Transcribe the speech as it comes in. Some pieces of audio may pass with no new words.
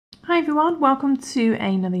everyone, welcome to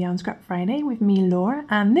another Yarn Scrap Friday with me, Laura,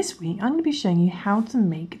 and this week I'm going to be showing you how to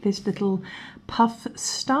make this little puff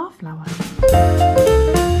star flower.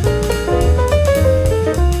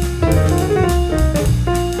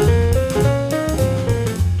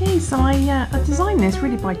 Okay, so I designed this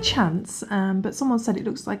really by chance, but someone said it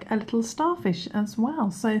looks like a little starfish as well.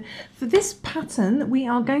 So for this pattern we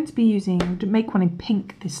are going to be using, to make one in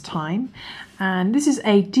pink this time. And this is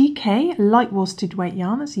a DK light worsted weight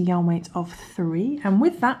yarn. It's a yarn weight of 3, and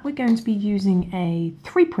with that we're going to be using a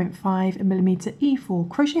 3.5mm E4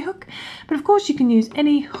 crochet hook, but of course you can use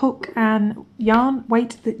any hook and yarn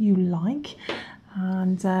weight that you like.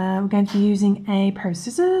 And we're going to be using a pair of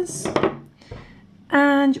scissors,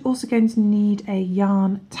 and you're also going to need a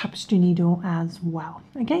yarn tapestry needle as well.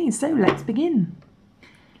 Okay, so let's begin.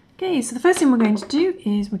 Okay, so the first thing we're going to do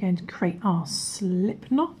is we're going to create our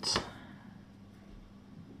slip knot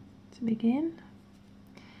to begin,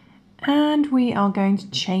 and we are going to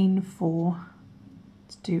chain 4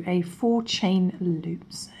 to do a 4 chain loop.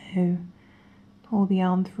 So pull the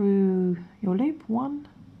yarn through your loop, 1,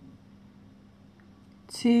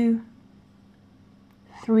 2,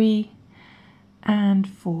 3 and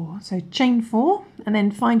 4. So chain 4 and then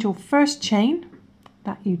find your first chain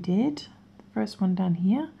that you did, the first one down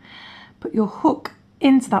here, put your hook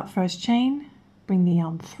into that first chain, bring the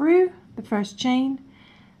yarn through the first chain,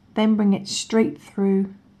 then bring it straight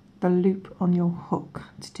through the loop on your hook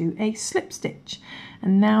to do a slip stitch.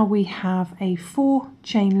 And now we have a 4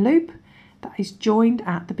 chain loop that is joined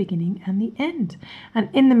at the beginning and the end. And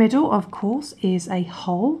in the middle, of course, is a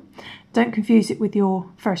hole. Don't confuse it with your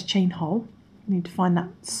first chain hole. You need to find that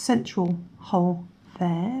central hole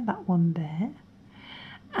there, that one there.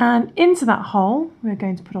 And into that hole, we're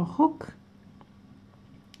going to put our hook.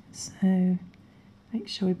 So make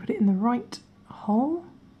sure we put it in the right hole.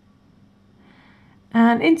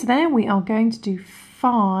 And into there we are going to do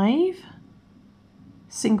 5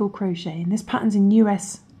 single crochet, and this pattern's in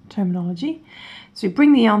US terminology. So we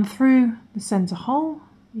bring the yarn through the center hole,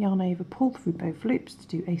 yarn over, pull through both loops to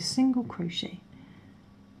do a single crochet.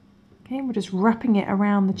 Okay, we're just wrapping it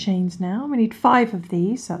around the chains now. We need 5 of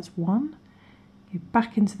these, so that's 1. Go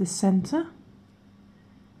back into the center,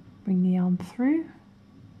 bring the yarn through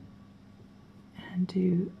and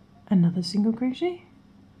do another single crochet,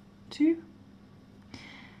 2.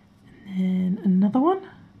 And another one,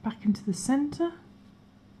 back into the center,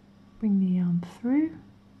 bring the yarn through,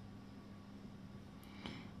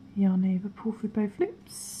 yarn over, pull through both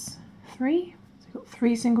loops, 3, so you've got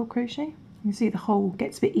 3 single crochet. You can see the hole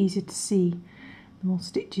gets a bit easier to see the more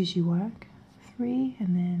stitches you work, 3,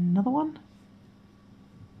 and then another one,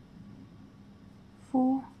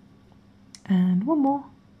 4, and one more,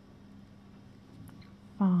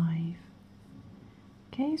 5.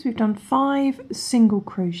 Okay, so we've done 5 single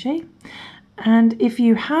crochet, and if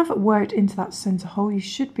you have worked into that center hole, you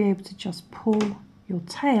should be able to just pull your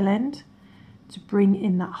tail end to bring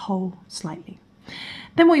in that hole slightly.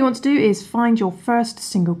 Then what you want to do is find your first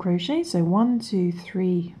single crochet. So 1, 2,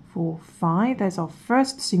 3, 4, 5. There's our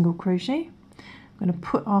first single crochet. I'm going to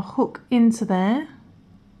put our hook into there,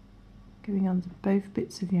 going under both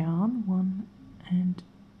bits of yarn, 1 and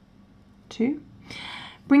 2.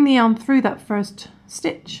 Bring the yarn through that first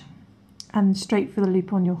stitch and straight for the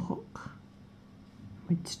loop on your hook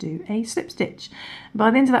to do a slip stitch.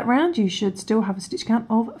 By the end of that round you should still have a stitch count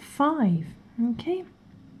of 5. Okay.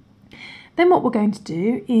 Then what we're going to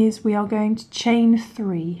do is we are going to chain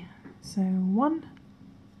 3. So 1,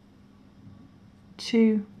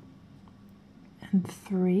 2 and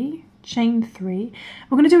 3. Chain 3.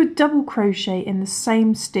 We're going to do a double crochet in the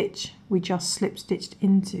same stitch we just slip stitched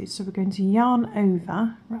into. So we're going to yarn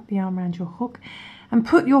over, wrap the yarn around your hook, and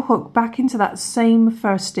put your hook back into that same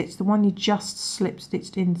first stitch, the one you just slip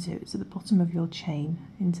stitched into. It's at the bottom of your chain,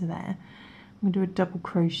 into there. I'm going to do a double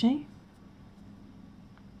crochet,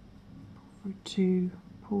 pull through 2,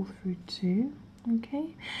 pull through 2.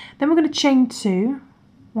 Okay, then we're going to chain 2,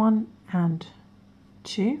 1 and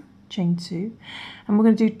 2. Chain 2, and we're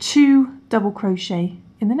going to do 2 double crochet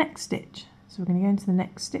in the next stitch. So we're going to go into the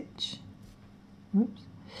next stitch, oops,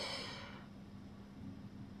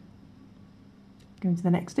 go into the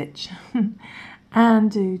next stitch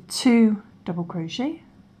and do 2 double crochet.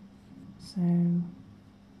 So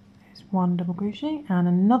there's 1 double crochet and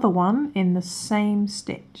another one in the same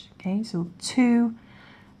stitch. Okay, so 2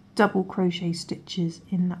 double crochet stitches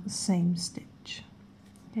in that same stitch.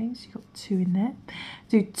 Okay, so you've got 2 in there.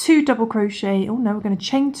 Do 2 double crochet. Oh no, we're going to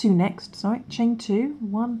chain 2 next. Sorry, chain 2,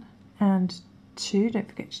 1 and 2. Don't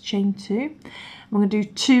forget to chain 2. We're going to do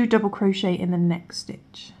 2 double crochet in the next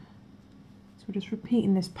stitch. So we're just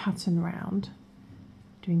repeating this pattern round.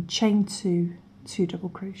 doing chain 2, 2 double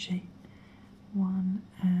crochet, 1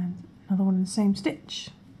 and another one in the same stitch.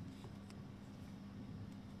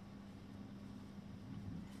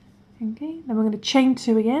 Okay, then we're going to chain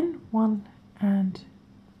 2 again, 1 and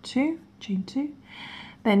 2, chain 2,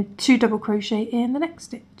 then 2 double crochet in the next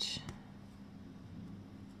stitch,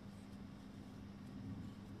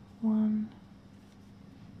 1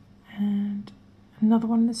 and another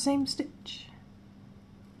one in the same stitch,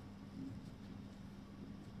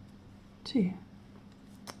 2.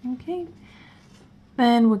 Okay,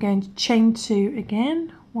 then we're going to chain 2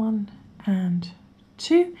 again, 1 and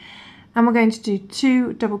 2, and we're going to do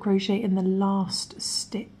 2 double crochet in the last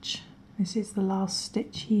stitch. This is the last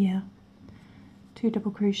stitch here. 2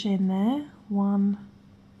 double crochet in there, 1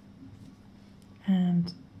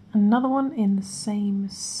 and another one in the same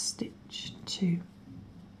stitch, 2.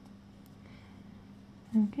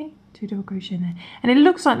 Okay, 2 double crochet in there. And it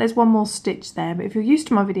looks like there's one more stitch there, but if you're used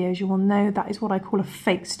to my videos, you will know that is what I call a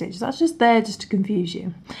fake stitch. That's just there just to confuse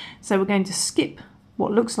you. So we're going to skip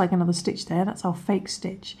what looks like another stitch there. That's our fake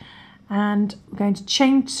stitch. And we're going to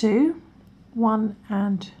chain 2, 1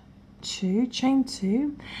 and 2, chain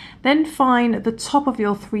 2, then find the top of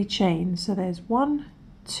your 3 chains. So there's 1,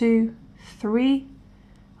 2, 3,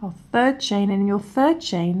 our third chain, and in your third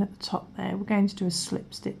chain at the top there, we're going to do a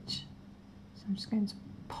slip stitch. So I'm just going to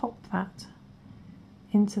pop that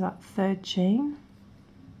into that third chain,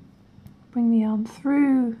 bring the yarn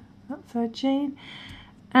through that third chain,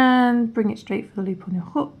 and bring it straight for the loop on your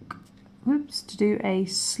hook. Oops, to do a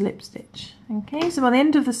slip stitch. Okay, so by the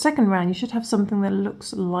end of the second round you should have something that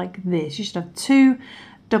looks like this. You should have 2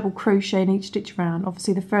 double crochet in each stitch round.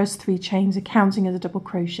 Obviously the first 3 chains are counting as a double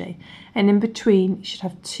crochet, and in between you should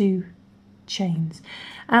have 2 chains.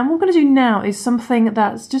 And what we're going to do now is something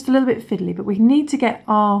that's just a little bit fiddly, but we need to get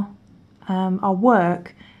our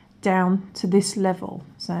work down to this level.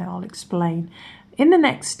 So I'll explain. In the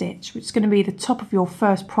next stitch, which is going to be the top of your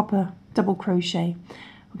first proper double crochet,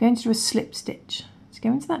 we're going to do a slip stitch. So go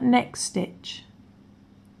into that next stitch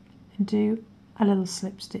and do a little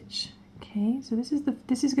slip stitch. Okay, so this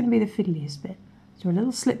is going to be the fiddliest bit. So a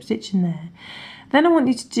little slip stitch in there. Then I want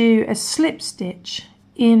you to do a slip stitch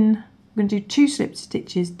in. We're going to do 2 slip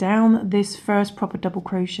stitches down this first proper double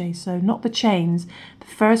crochet. So not the chains, the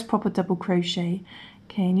first proper double crochet.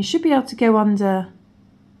 Okay, and you should be able to go under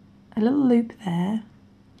a little loop there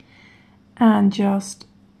and just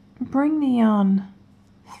bring the yarn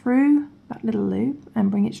through that little loop and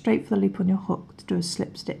bring it straight for the loop on your hook to do a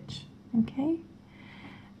slip stitch. Okay,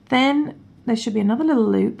 then there should be another little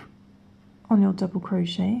loop on your double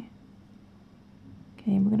crochet.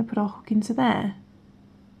 Okay, and we're going to put our hook into there.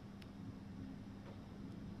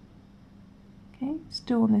 Okay,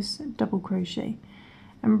 still on this double crochet,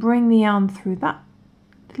 and bring the yarn through that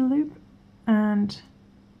little loop and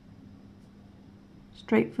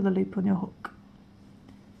straight for the loop on your hook.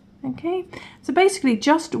 Okay, so basically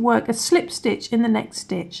just work a slip stitch in the next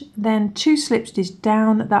stitch, then 2 slip stitches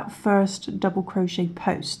down that first double crochet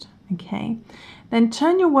post. Okay, then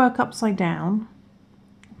turn your work upside down.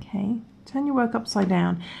 Okay, turn your work upside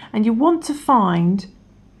down, and you want to find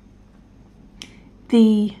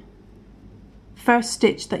the first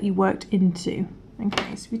stitch that you worked into.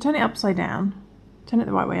 Okay, so if you turn it upside down, turn it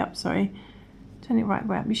the right way up, sorry, turn it right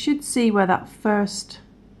way up, you should see where that first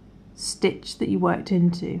stitch that you worked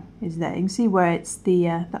into is there. You can see where it's the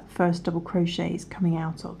that first double crochet is coming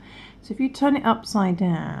out of. So if you turn it upside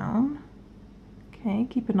down, okay,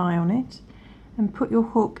 keep an eye on it and put your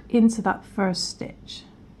hook into that first stitch.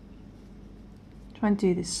 Try and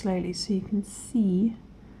do this slowly so you can see.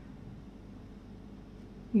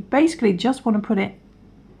 You basically just want to put it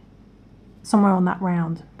somewhere on that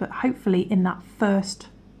round, but hopefully in that first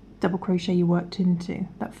double crochet you worked into,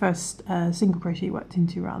 that first single crochet you worked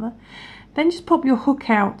into rather. Then just pop your hook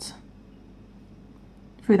out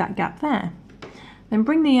through that gap there. Then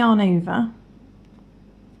bring the yarn over.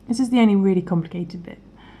 This is the only really complicated bit.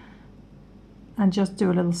 And just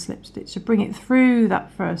do a little slip stitch. So bring it through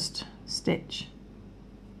that first stitch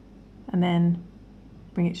and then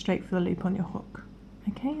bring it straight for the loop on your hook.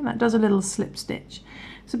 Okay, and that does a little slip stitch.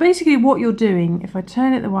 So basically what you're doing, if I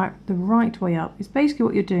turn it the right way up, is basically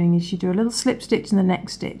what you're doing is you do a little slip stitch in the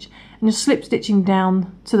next stitch, and you're slip stitching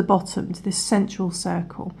down to the bottom, to this central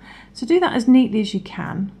circle. So do that as neatly as you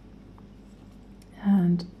can,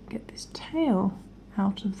 and get this tail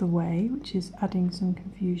out of the way, which is adding some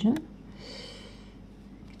confusion.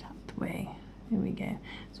 Get out of the way, there we go.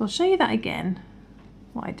 So I'll show you that again,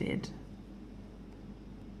 what I did.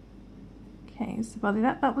 Okay, so by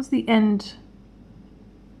that was the end.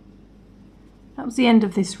 That was the end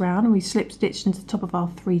of this round, and we slip stitched into the top of our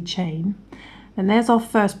 3 chain. And there's our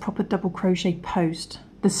first proper double crochet post.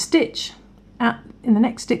 The stitch in the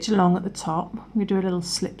next stitch along at the top, we do a little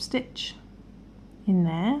slip stitch in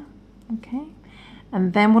there, okay?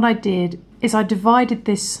 And then what I did is I divided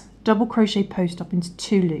this double crochet post up into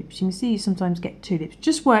 2 loops. You can see you sometimes get 2 loops.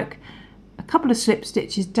 Just work a couple of slip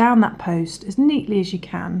stitches down that post as neatly as you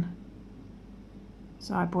can.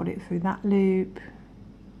 So I brought it through that loop.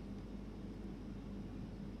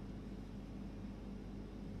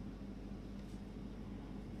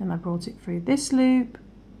 Then I brought it through this loop.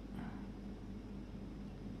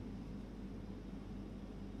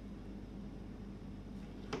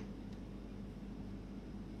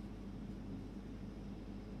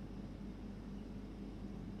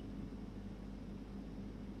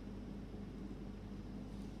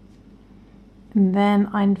 And then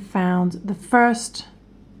I found the first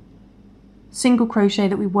single crochet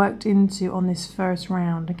that we worked into on this first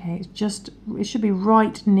round. Okay, it should be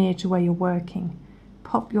right near to where you're working.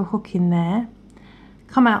 Pop your hook in there,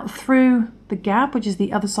 come out through the gap, which is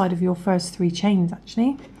the other side of your first 3 chains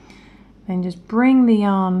actually. Then just bring the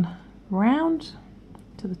yarn round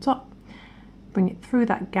to the top, bring it through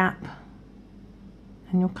that gap,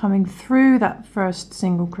 and you're coming through that first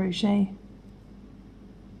single crochet.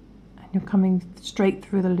 You're coming straight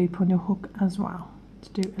through the loop on your hook as well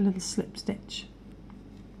to do a little slip stitch.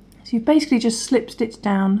 So you've basically just slip stitched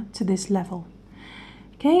down to this level.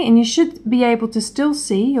 Okay, and you should be able to still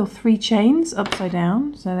see your 3 chains upside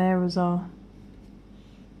down. So there was our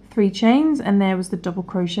 3 chains, and there was the double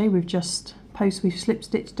crochet we've slip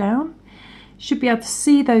stitched down. Should be able to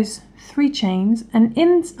see those 3 chains, and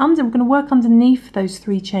we're going to work underneath those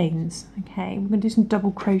 3 chains. Okay, we're going to do some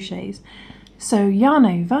double crochets. So yarn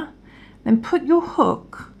over. Then put your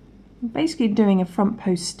hook, basically doing a front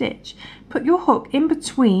post stitch, put your hook in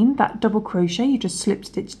between that double crochet you just slip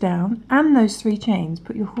stitched down and those 3 chains.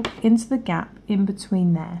 Put your hook into the gap in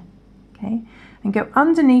between there, okay? And go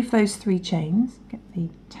underneath those 3 chains, get the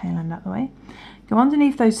tail end out of the way, go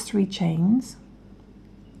underneath those 3 chains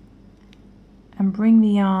and bring the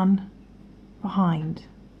yarn behind,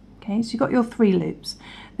 okay? So you've got your 3 loops,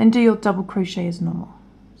 then do your double crochet as normal.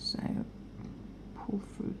 So pull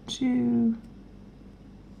through 2,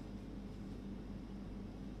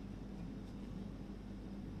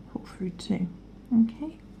 pull through 2, okay?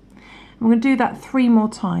 And we're going to do that 3 more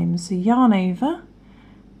times. So yarn over,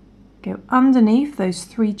 go underneath those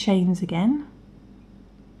 3 chains again,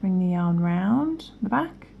 bring the yarn round the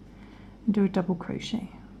back and do a double crochet.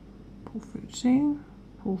 Pull through 2,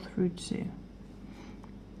 pull through 2.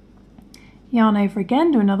 Yarn over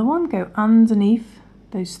again, do another one, go underneath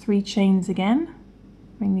those 3 chains again,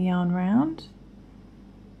 bring the yarn round,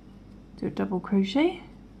 do a double crochet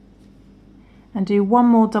and do 1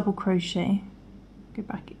 more double crochet. Go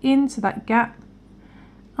back into that gap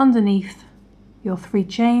underneath your 3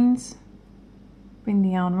 chains, bring the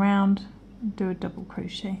yarn round and do a double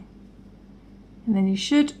crochet, and then you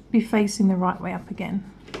should be facing the right way up again.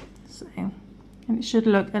 So, and it should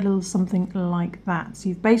look a little something like that. So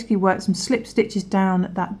you've basically worked some slip stitches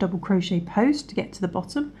down that double crochet post to get to the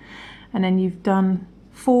bottom, and then you've done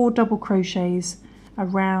 4 double crochets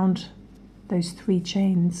around those 3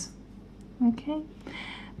 chains. Okay,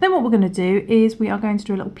 then what we're going to do is we are going to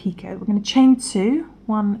do a little picot. We're going to chain 2,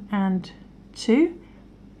 1 and 2,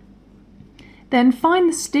 then find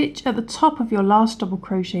the stitch at the top of your last double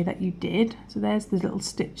crochet that you did. So there's the little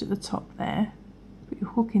stitch at the top there, put your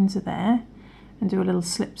hook into there and do a little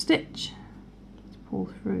slip stitch. Just pull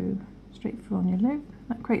through, straight through on your loop.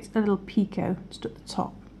 That creates a little picot just at the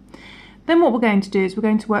top. Then what we're going to do is we're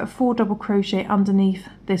going to work 4 double crochet underneath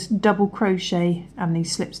this double crochet and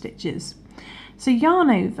these slip stitches. So yarn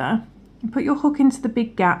over and put your hook into the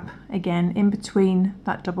big gap again in between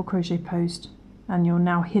that double crochet post and your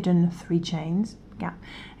now hidden 3 chains gap,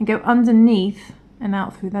 and go underneath and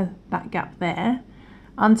out through that gap there,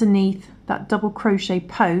 underneath that double crochet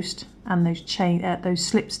post and those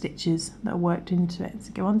slip stitches that are worked into it.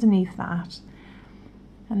 So go underneath that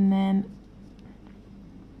and then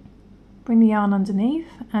bring the yarn underneath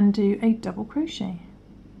and do a double crochet.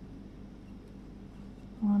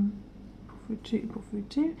 1, pull through 2, pull through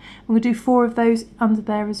 2. We're going to do 4 of those under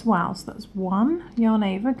there as well. So that's 1, yarn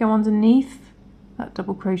over, go underneath that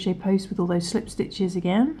double crochet post with all those slip stitches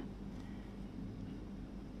again.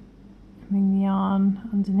 Bring the yarn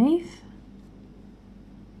underneath,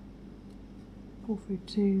 pull through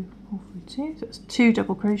 2, pull through 2. So that's 2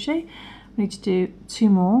 double crochet. We need to do 2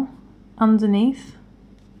 more underneath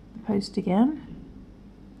post again,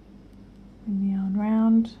 bring the yarn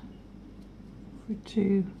round, pull through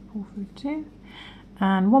 2, pull through 2,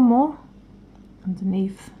 and 1 more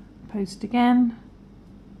underneath the post again,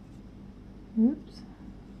 Oops.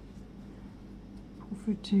 Pull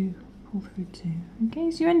through 2, pull through 2.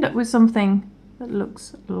 Okay, so you end up with something that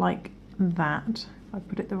looks like that. If I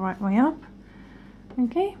put it the right way up.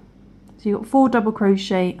 Okay, so you've got 4 double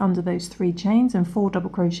crochet under those 3 chains and 4 double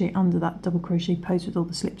crochet under that double crochet post with all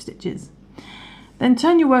the slip stitches. Then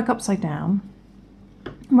turn your work upside down.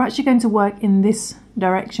 We're actually going to work in this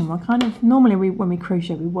direction. We're kind of, normally when we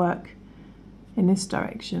crochet we work in this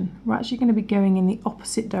direction. We're actually going to be going in the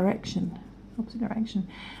opposite direction.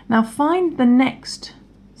 Now find the next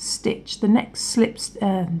stitch, the next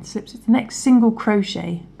the next single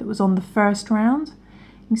crochet that was on the first round.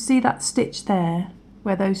 You can see that stitch there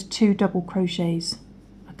where those 2 double crochets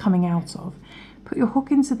are coming out of. Put your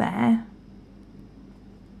hook into there,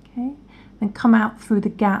 okay, then come out through the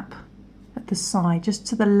gap at the side, just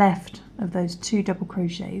to the left of those 2 double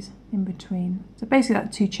crochets in between. So basically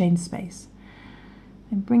that 2 chain space.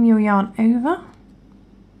 Then bring your yarn over,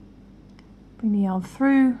 bring the yarn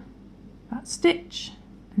through that stitch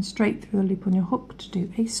and straight through the loop on your hook to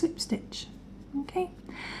do a slip stitch. Okay,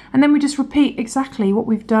 and then we just repeat exactly what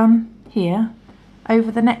we've done here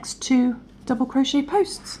over the next 2 double crochet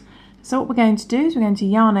posts. So what we're going to do is we're going to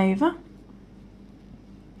yarn over,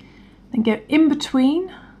 then go in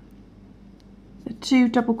between the 2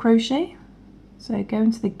 double crochet, so go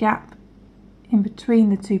into the gap in between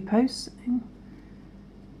the 2 posts and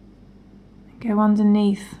go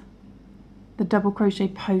underneath the double crochet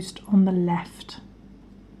post on the left.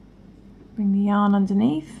 Bring the yarn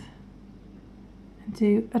underneath and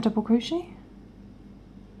do a double crochet.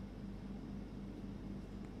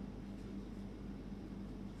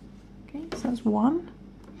 Okay, so that's 1.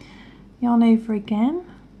 Yarn over again.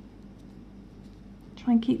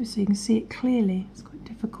 Try and keep it so you can see it clearly. It's quite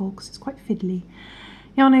difficult because it's quite fiddly.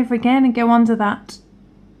 Yarn over again and go under that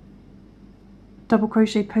double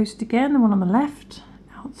crochet post again, the one on the left,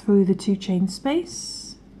 out through the 2 chain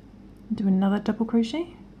space, and do another double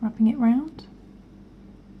crochet, wrapping it round,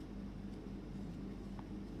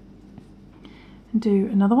 and do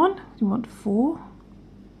another one. You want 4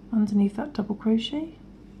 underneath that double crochet,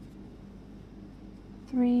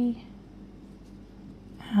 3,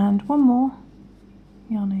 and 1 more.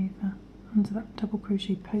 Yarn over under that double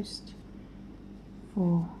crochet post,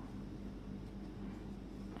 4.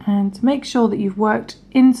 And to make sure that you've worked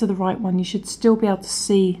into the right one, you should still be able to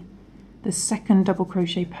see the second double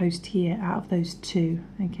crochet post here out of those 2.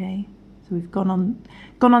 Okay, so we've gone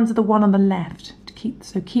under the one on the left to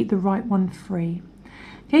keep the right one free.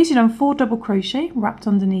 Okay, so you've done 4 double crochet wrapped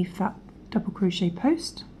underneath that double crochet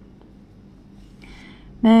post.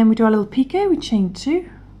 Then we do our little picot. We chain 2,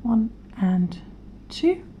 1 and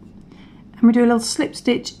 2, and we do a little slip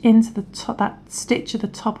stitch into the top, that stitch at the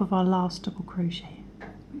top of our last double crochet.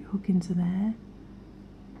 Put your hook into there,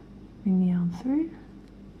 bring the yarn through,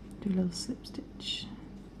 do a little slip stitch.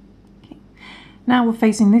 Okay, now we're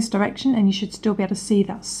facing this direction and you should still be able to see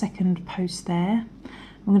that second post there.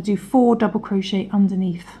 I'm going to do 4 double crochet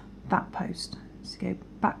underneath that post. So go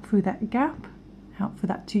back through that gap, out for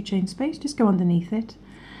that 2 chain space, just go underneath it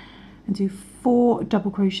and do 4 double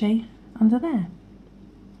crochet under there.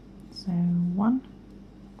 So 1.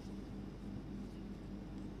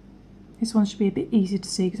 This one should be a bit easier to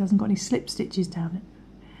see because it hasn't got any slip stitches down it.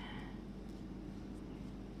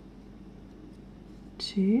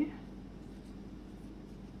 2.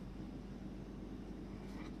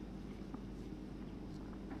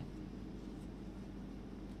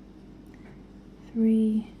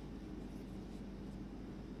 3,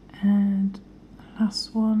 and the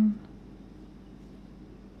last one,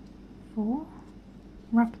 4.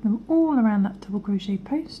 Wrap them all around that double crochet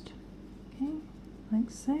post, okay,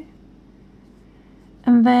 like so.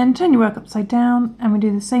 And then turn your work upside down and we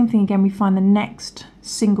do the same thing again. We find the next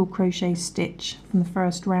single crochet stitch from the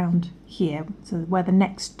first round here, so where the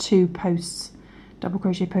next 2 posts, double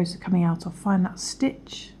crochet posts, are coming out of. Find that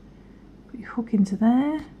stitch, put your hook into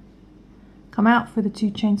there, come out for the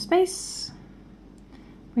 2 chain space,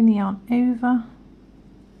 bring the yarn over,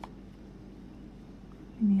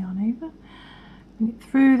 bring the yarn over, bring it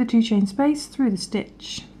through the 2 chain space, through the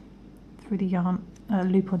stitch, through the yarn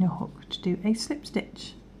loop on your hook to do a slip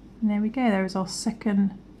stitch. And there we go, there is our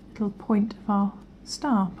second little point of our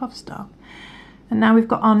star, puff star. And now we've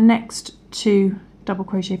got our next 2 double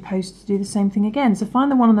crochet posts to do the same thing again. So find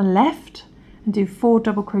the one on the left and do 4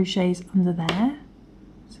 double crochets under there.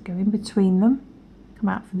 So go in between them, come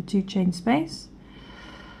out from the 2 chain space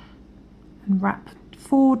and wrap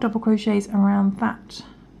 4 double crochets around that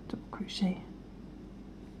double crochet.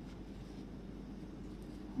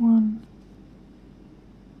 1,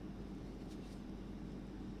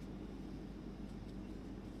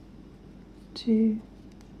 2,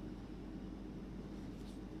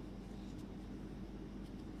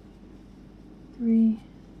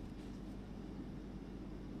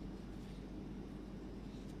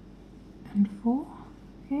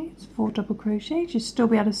 it's 4 double crochet. You'll still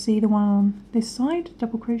be able to see the one on this side,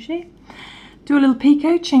 double crochet. Do a little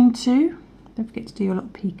picot, chain 2. Don't forget to do your little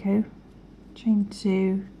picot. Chain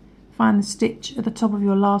 2. Find the stitch at the top of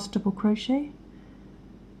your last double crochet.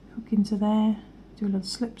 Hook into there. Do a little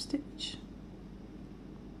slip stitch.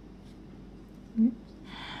 Oops.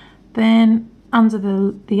 Then under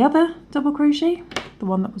the other double crochet, the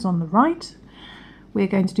one that was on the right, we're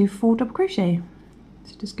going to do 4 double crochet.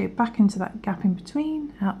 So just go back into that gap in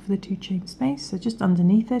between, out for the 2 chain space, so just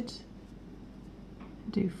underneath it,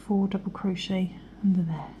 and do 4 double crochet under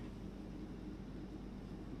there.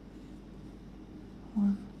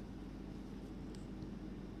 1,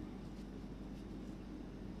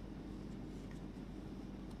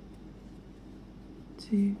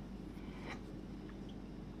 2,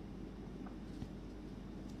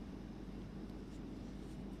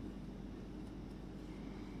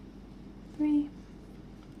 3,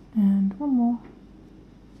 and 1 more.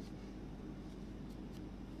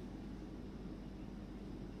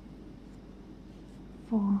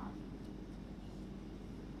 4. And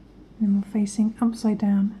then we're facing upside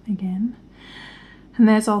down again. And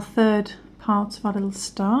there's our third part of our little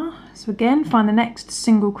star. So again, find the next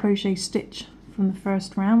single crochet stitch from the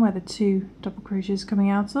first round where the 2 double crochets coming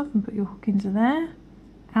out of, and put your hook into there,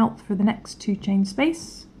 out for the next 2 chain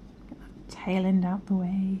space. Get that tail end out the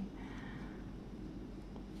way.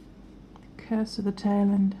 Curse of the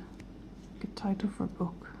tail end. Good title for a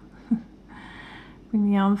book. Bring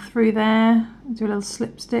the yarn through there, do a little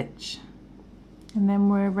slip stitch, and then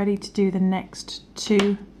we're ready to do the next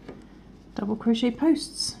 2 double crochet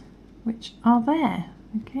posts, which are there.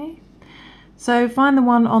 Okay, so find the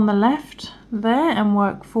one on the left there and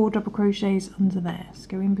work 4 double crochets under there. So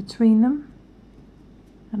go in between them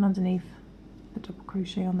and underneath the double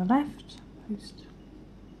crochet on the left post.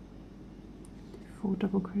 Do 4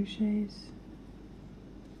 double crochets.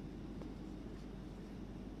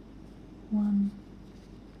 1,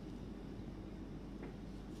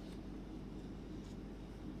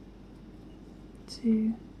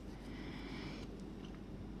 2,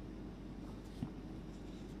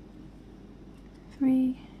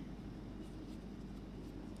 3,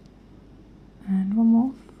 and 1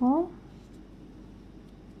 more, 4.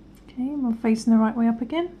 Okay, and we're facing the right way up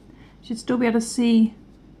again. Should still be able to see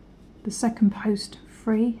the second post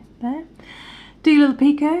free there. Do your little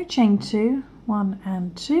picot, chain 2, 1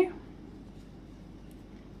 and 2.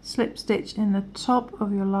 Slip stitch in the top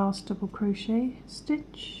of your last double crochet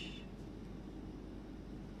stitch,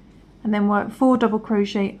 and then work 4 double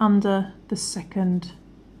crochet under the second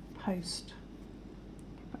post.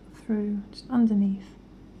 Go back through, just underneath,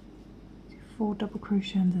 do 4 double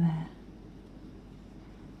crochet under there.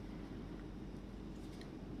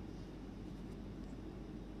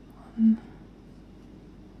 One,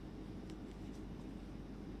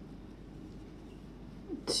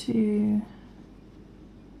 2,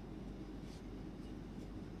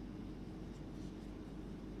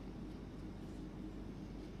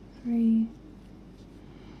 3,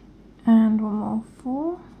 and 1 more,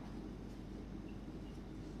 4.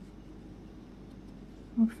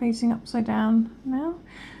 We're facing upside down now,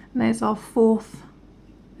 and there's our 4th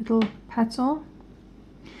little petal.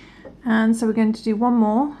 And so we're going to do 1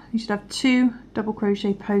 more. You should have 2 double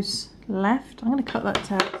crochet posts left. I'm going to cut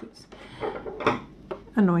that out because it's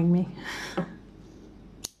annoying me.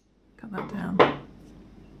 Cut that down.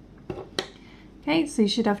 Okay, so you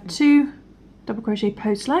should have 2 double crochet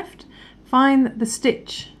posts left. Find the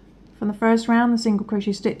stitch from the first round, the single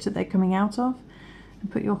crochet stitch that they're coming out of,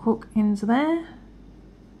 and put your hook into there,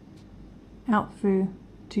 out through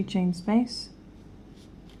 2 chain space.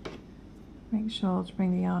 Make sure to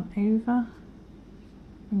bring the yarn over,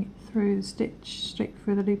 bring it through the stitch, straight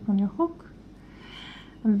through the loop on your hook,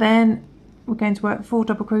 and then we're going to work 4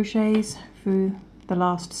 double crochets through the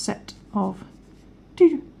last set of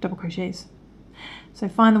 2 double crochets. So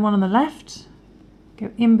find the one on the left,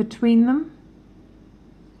 go in between them,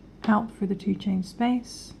 out through the 2 chain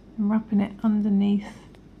space, and wrapping it underneath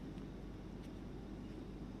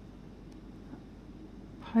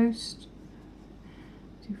post,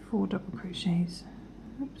 do 4 double crochets.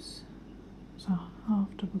 Oops, so half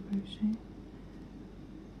double crochet.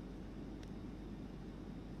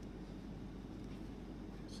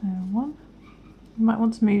 So 1, you might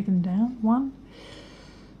want to move them down. 1,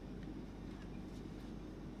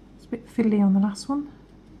 it's a bit fiddly on the last one.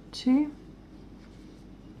 2,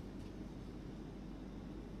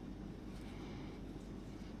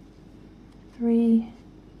 3,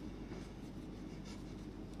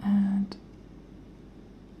 and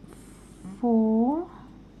 4.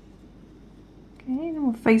 Okay, and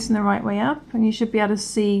we're facing the right way up, and you should be able to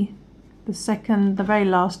see the very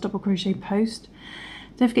last double crochet post.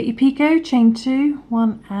 Don't forget your picot, chain 2,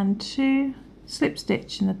 1 and 2, slip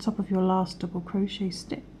stitch in the top of your last double crochet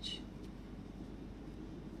stitch,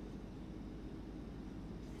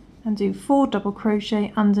 and do 4 double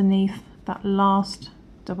crochet underneath that last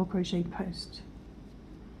double crochet post,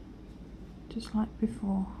 just like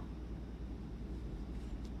before.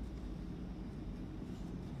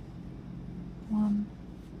 One,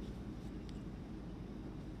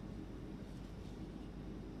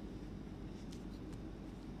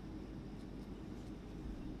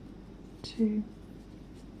 2,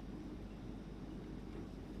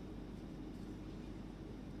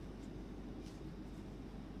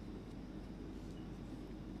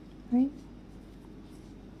 3,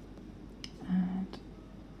 and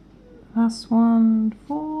last one,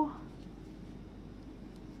 4,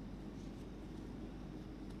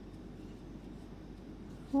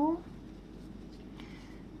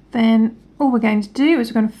 then all we're going to do is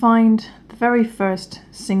we're going to find the very first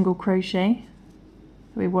single crochet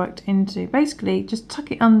that we worked into. Basically just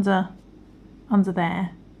tuck it under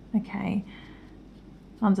there, okay,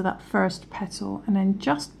 under that first petal, and then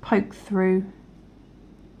just poke through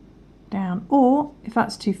down. Or if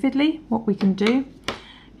that's too fiddly, what we can do,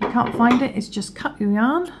 if you can't find it, is just cut your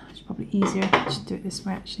yarn. It's probably easier to do it this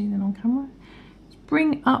way actually than on camera. Just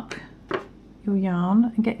bring up your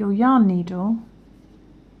yarn and get your yarn needle.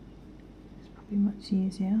 It's probably much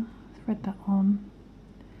easier. Thread that on.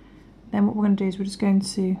 Then what we're going to do is we're just going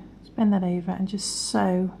to bend that over and just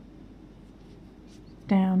sew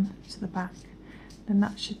down to the back. Then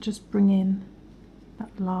that should just bring in that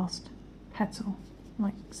last petal,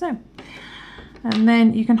 like so. And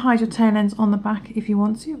then you can hide your tail ends on the back if you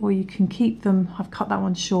want to, or you can keep them, I've cut that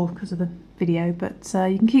one short because of the video, but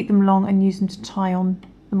you can keep them long and use them to tie them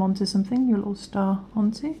onto something, your little star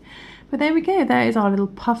onto. But there we go, there is our little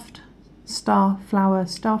puffed star flower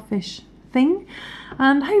starfish thing,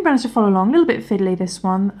 and I hope you managed to follow along. A little bit fiddly this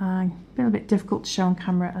one, been a bit difficult to show on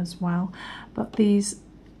camera as well, but these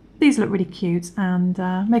look really cute and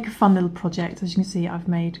make a fun little project. As you can see, I've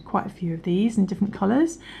made quite a few of these in different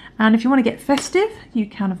colours, and if you want to get festive, you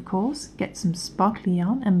can of course get some sparkly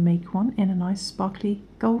yarn and make one in a nice sparkly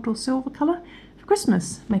gold or silver colour for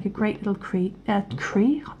Christmas. Make a great little tree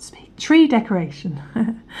decoration.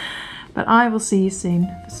 But I will see you soon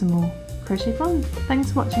for some more crochet fun.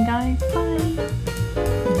 Thanks for watching, guys. Bye.